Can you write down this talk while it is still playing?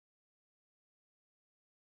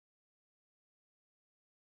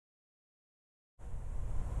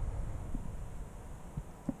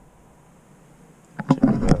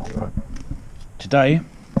Today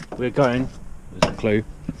we're going, there's a clue,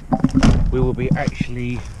 we will be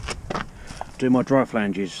actually doing my dry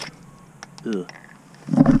flanges. Ugh.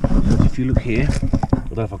 So if you look here, I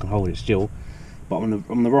don't know if I can hold it still, but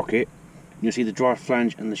on the rocket you'll see the dry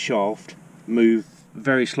flange and the shaft move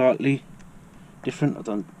very slightly different.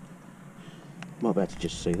 I might be able to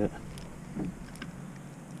just see that.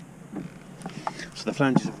 So the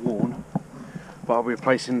flanges have worn, but I'll be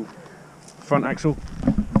replacing the front axle.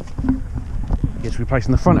 Yes,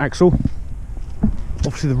 replacing the front axle,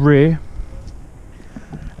 obviously the rear,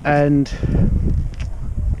 and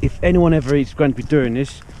if anyone ever is going to be doing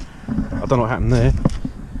this, I don't know what happened there,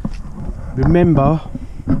 remember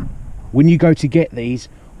when you go to get these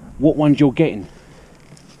what ones you're getting,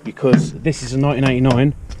 because this is a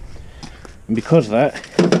 1989, and because of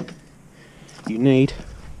that you need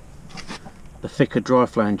the thicker dry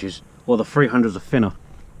flanges, or the 300s are thinner.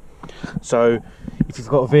 So if you've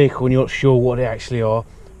got a vehicle and you're not sure what they actually are,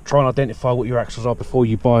 try and identify what your axles are before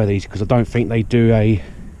you buy these, because I don't think they do a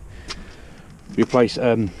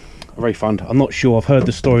refund. I'm not sure, I've heard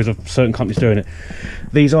the stories of certain companies doing it.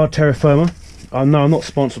 These are terra firma. I know I'm not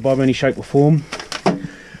sponsored by them in any shape or form.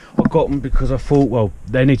 I got them because I thought, well,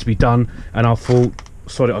 they need to be done, and I thought,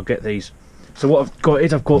 sorry, I'll get these. So what I've got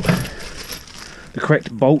is, I've got the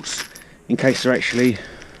correct bolts in case they're actually,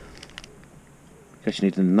 in case you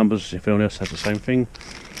need the numbers, if anyone else has the same thing.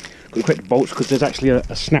 Got the correct bolts, because there's actually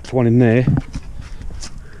a snapped one in there,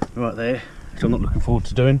 right there, which I'm not looking forward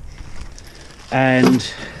to doing.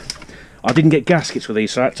 And I didn't get gaskets for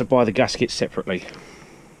these, so I had to buy the gaskets separately.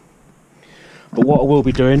 But what I will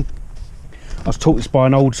be doing, I was taught this by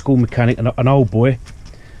an old school mechanic, an old boy,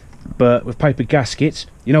 but with paper gaskets,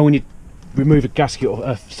 you know when you remove a gasket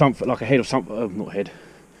or something like a head or something, not head,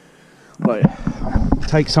 like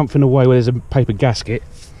take something away where there's a paper gasket,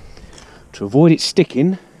 to avoid it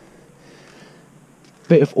sticking,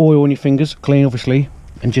 bit of oil on your fingers, clean obviously,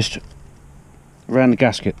 and just around the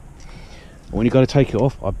gasket. And when you go to take it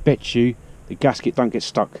off, I bet you the gasket don't get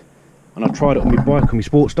stuck. And I tried it on my bike, on my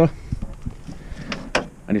Sportster,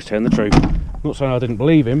 and he's telling the truth. Not saying I didn't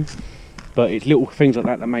believe him, but it's little things like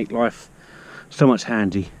that that make life so much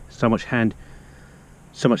handy, so much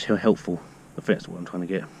helpful. I think that's what I'm trying to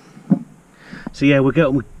get. So yeah,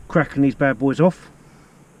 we're cracking these bad boys off.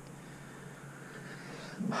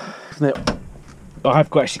 Now, I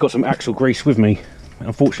have actually got some axle grease with me.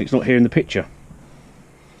 Unfortunately, it's not here in the picture.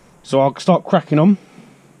 So I'll start cracking them.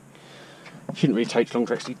 Shouldn't really take long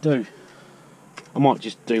to actually do. I might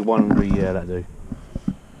just do one and yeah, that'll do.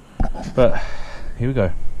 But here we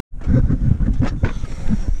go.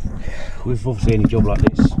 With obviously any job like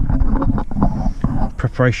this,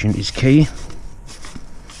 preparation is key.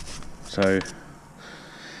 So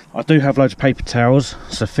I do have loads of paper towels,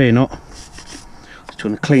 so fear not. Just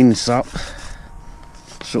trying to clean this up,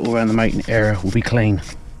 so all around the mating area will be clean.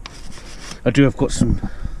 I do have got some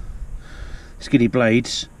skinny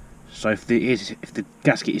blades, so if the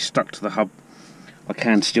gasket is stuck to the hub, I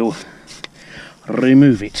can still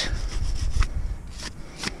remove it.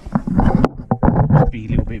 Be a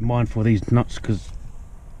little bit mindful of these nuts,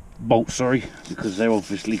 bolts, because they're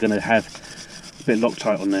obviously going to have a bit of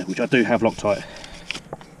Loctite on there, which I do have Loctite.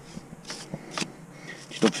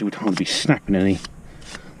 Just obviously we don't want to be snapping any.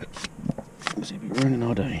 Let's see if we're running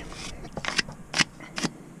our day.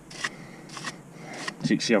 So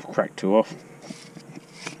you can see I've cracked two off.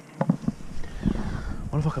 I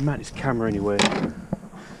wonder if I can mount this camera anywhere.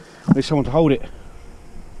 I need someone to hold it.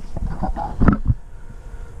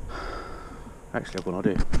 Actually, I've got an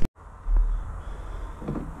idea.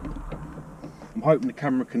 I'm hoping the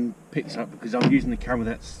camera can pick this up, because I'm using the camera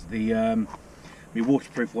that's the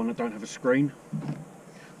waterproof one that don't have a screen.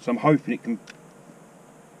 So I'm hoping it can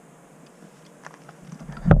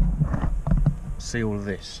see all of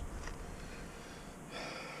this.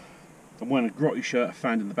 I'm wearing a grotty shirt I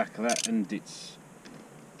found in the back of that, and it's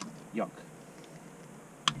yuck.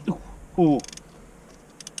 Oh,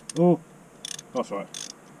 that's right.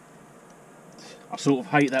 I sort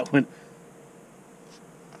of hate that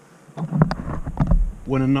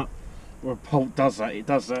when a nut or a bolt does that. It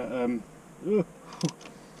does that.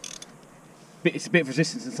 It's a bit of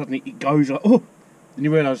resistance, and suddenly it goes like, oh, and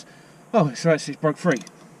you realise, oh, it's broke free.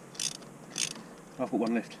 I've got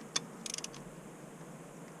one left.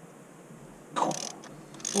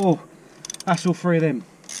 Oh, that's all three of them.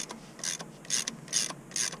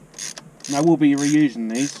 Now we'll be reusing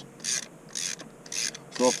these,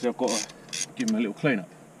 so obviously I've got to give them a little clean up.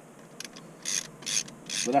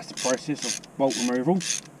 But that's the process of bolt removal.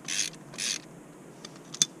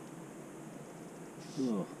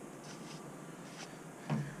 Ugh.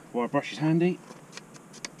 Wire brush is handy.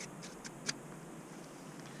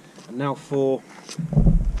 And now for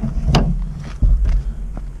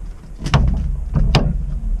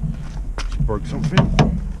just broke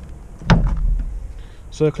something.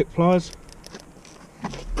 Circlip pliers.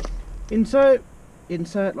 Insert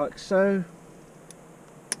like so,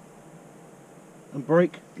 and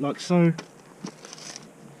break like so.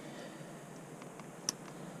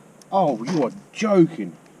 Oh, you are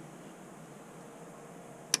joking.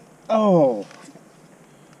 Oh.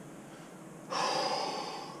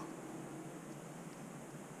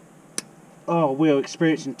 Oh, we are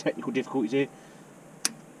experiencing technical difficulties here.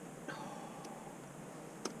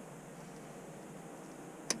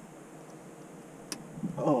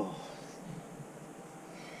 Oh.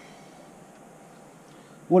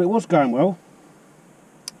 Well, it was going well.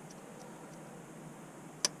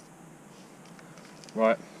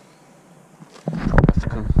 Right.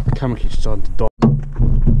 The camera keeps starting to die.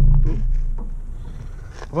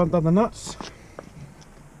 I've undone the nuts.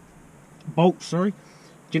 Bolts, sorry.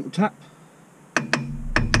 Gentle tap.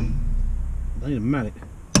 I need a mallet.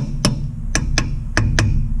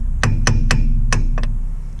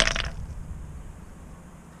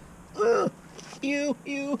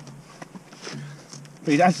 Ew.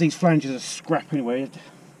 But as these flanges are scrap anyway, it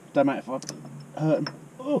don't matter if I hurt them.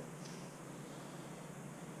 Oh.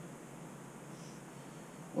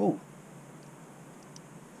 Oh.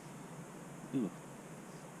 Ew.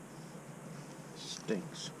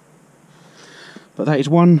 Stinks. But that is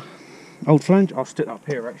one old flange. I'll stick it up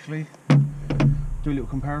here actually. Do a little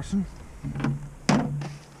comparison. A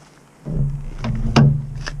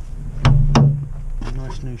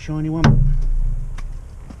nice new shiny one.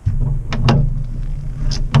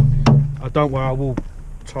 Oh, don't worry, I will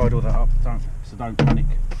tidy all that up, so don't panic.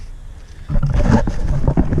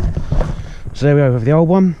 So there we go with the old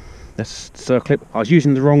one. That's the circlip. I was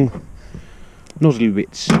using the wrong nozzly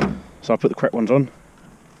bits, so I put the correct ones on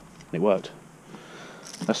and it worked.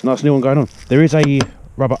 That's a nice new one going on. There is a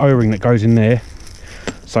rubber O-ring that goes in there,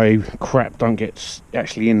 so crap don't get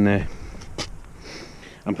actually in there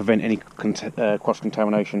and prevent any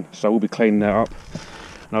cross-contamination. So we'll be cleaning that up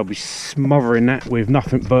and I'll be smothering that with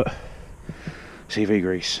nothing but CV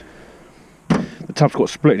grease. The tub's got a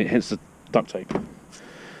split in it, hence the duct tape.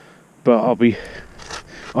 But I'll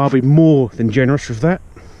be more than generous with that.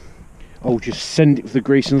 I'll just send it with the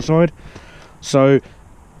grease inside. So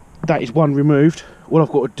that is one removed. What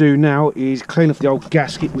I've got to do now is clean off the old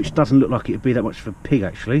gasket, which doesn't look like it'd be that much of a pig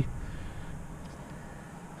actually.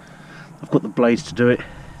 I've got the blades to do it.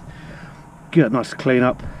 Get it nice to clean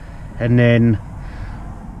up, and then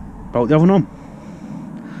bolt the other one on.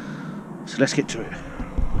 So let's get to it.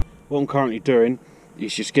 What I'm currently doing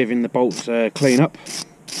is just giving the bolts a clean up.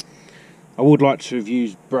 I would like to have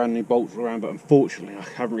used brand new bolts around, but unfortunately I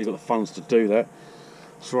haven't really got the funds to do that.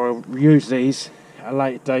 So I'll reuse these at a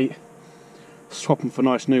later date, swap them for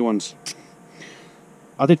nice new ones.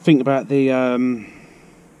 I did think about the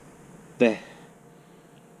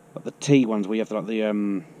T ones where you have like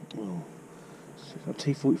the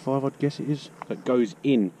T45, I'd guess it is, that goes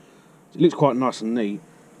in. It looks quite nice and neat,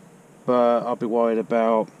 but I'll be worried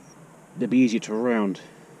about they'll be easier to round.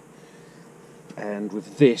 And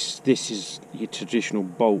with this is your traditional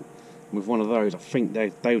bolt. With one of those, I think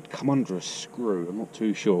they would come under a screw. I'm not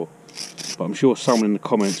too sure, but I'm sure someone in the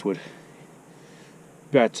comments would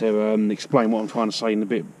be able to explain what I'm trying to say in a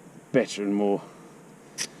bit better and more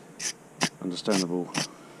understandable.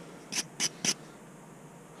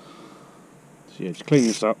 So yeah, just clean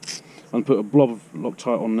this up and put a blob of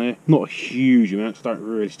Loctite on there. Not a huge amount, because I don't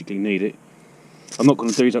realistically need it. I'm not going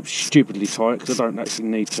to do these up stupidly tight because I don't actually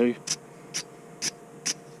need to.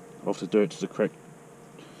 I'll have to do it to the correct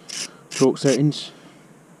torque settings.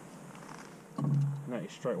 And that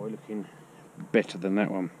is straight away looking better than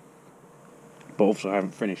that one. But also I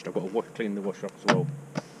haven't finished. I've got to clean the washer up as well.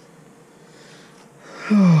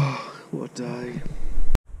 What a day.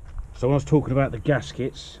 So when I was talking about the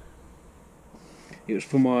gaskets, it was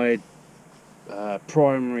for my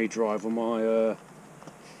primary drive on my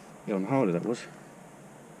on holiday that was.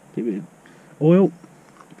 Give it oil,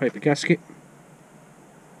 paper gasket,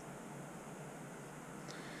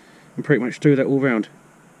 and pretty much do that all round.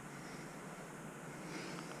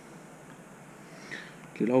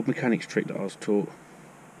 Little old mechanics trick that I was taught.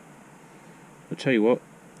 I'll tell you what,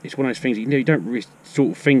 it's one of those things that you don't really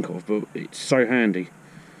sort of think of, but it's so handy.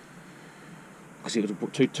 Because it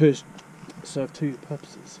was serve two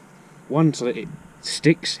purposes. One, so that it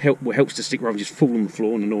sticks, helps to stick rather than just fall on the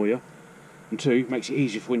floor and annoy you. And two, makes it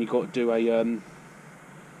easier for when you've got to do a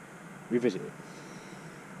revisit it.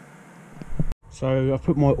 So I've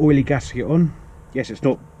put my oily gasket on. Yes, it's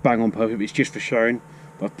not bang on perfect, but it's just for showing.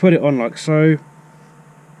 But I've put it on like so.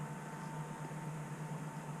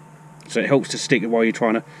 so it helps to stick it while you're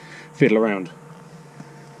trying to fiddle around.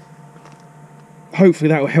 Hopefully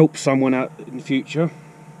that will help someone out in the future,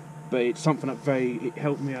 but it's something that it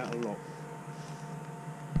helped me out a lot.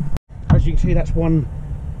 As you can see, that's one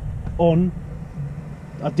on.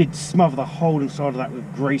 I did smother the whole inside of that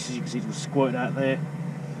with grease, as you can see it was squirted out there,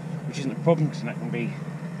 which isn't a problem because that can be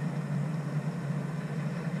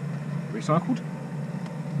recycled.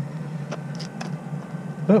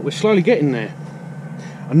 But we're slowly getting there.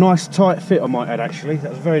 A nice tight fit, I might add, actually.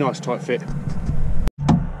 That was a very nice tight fit.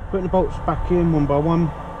 Putting the bolts back in one by one.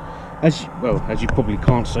 As you probably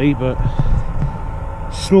can't see, but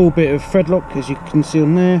small bit of thread lock, as you can see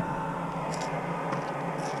on there.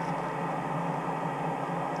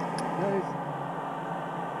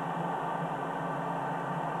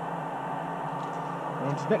 And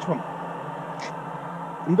on to the next one.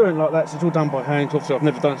 I'm doing it like that, so it's all done by hand. Obviously I've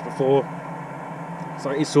never done this before,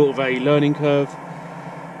 so it's sort of a learning curve,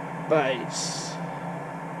 but it's,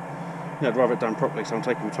 I'd rather it done properly, so I'm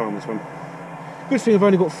taking my time on this one. Good thing I've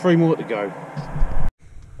only got 3 more to go.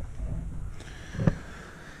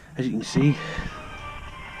 As you can see,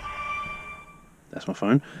 that's my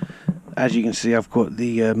phone. As you can see, I've got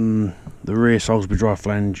the rear Salisbury drive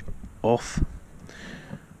flange off.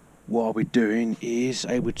 What I'll be doing is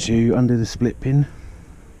able to undo the split pin,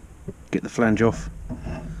 get the flange off.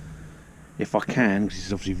 If I can, because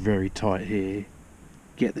it's obviously very tight here,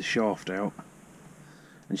 get the shaft out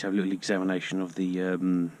and just have a little examination of the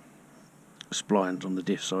splines on the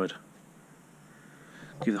diff side.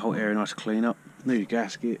 Give the whole area a nice clean up. New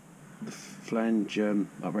gasket, the flange,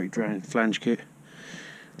 uprated drain flange kit.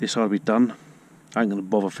 This side will be done. I ain't going to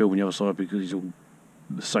bother filming the other side because it's all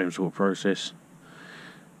the same sort of process.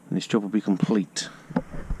 And this job will be complete.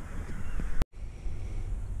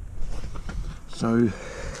 So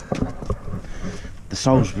the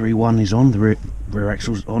Salisbury one is on, the rear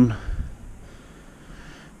axle's on.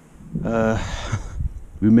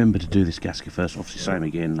 Remember to do this gasket first. Obviously same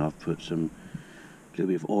again, I've put some little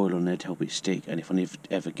bit of oil on there to help it stick, and if I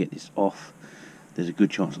ever get this off, there's a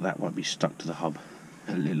good chance that won't be stuck to the hub.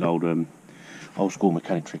 A little old school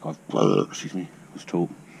mechanic trick I've was taught.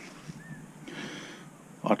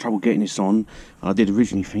 I had trouble getting this on, and I did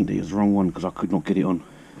originally think that it was the wrong one because I could not get it on,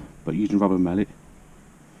 but using rubber mallet,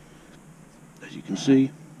 as you can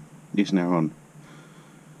see, it's now on.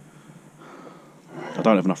 I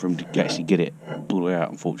don't have enough room to actually get it all the way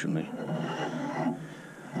out, unfortunately,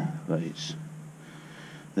 but it's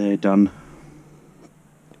there, done.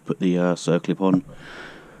 Put the circlip on,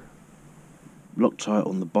 Loctite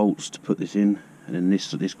on the bolts to put this in, and then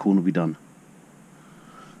this corner will be done.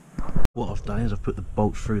 What I've done is I've put the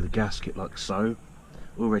bolts through the gasket like so,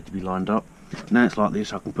 all ready to be lined up. Now it's like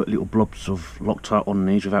this, I can put little blobs of Loctite on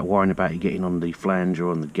these without worrying about it getting on the flange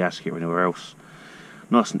or on the gasket or anywhere else.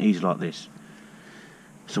 Nice and easy like this.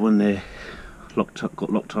 So when they're got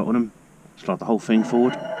Loctite on them, slide the whole thing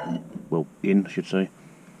forward, well in I should say.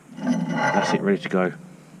 That's it, ready to go.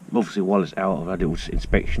 Obviously while it's out I've had a little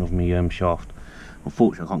inspection of my shaft.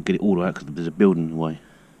 Unfortunately I can't get it all the way out because there's a building in the way.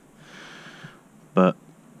 But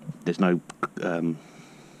there's no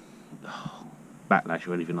backlash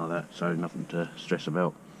or anything like that, so nothing to stress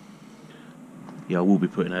about. Yeah, I will be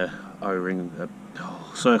putting a O-ring, a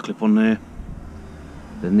circlip on there,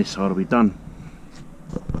 then this side will be done.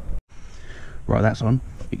 Right, that's on.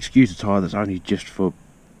 Excuse the tyre, that's only just for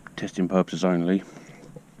testing purposes only,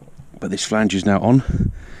 but this flange is now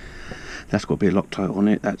on. That's got a bit of Loctite on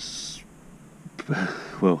it. That's,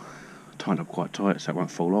 well, tightened up quite tight so it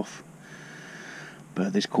won't fall off.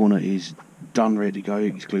 But this corner is done, ready to go,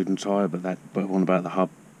 excluding tyre, but one about the hub,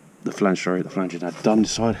 the flange is now done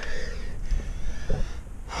this side.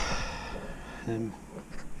 I've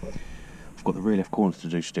got the rear left corners to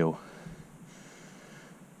do still,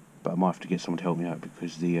 but I might have to get someone to help me out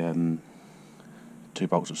because the 2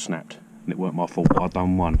 bolts have snapped, and it weren't my fault, I've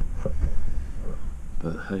done one.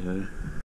 But hey ho.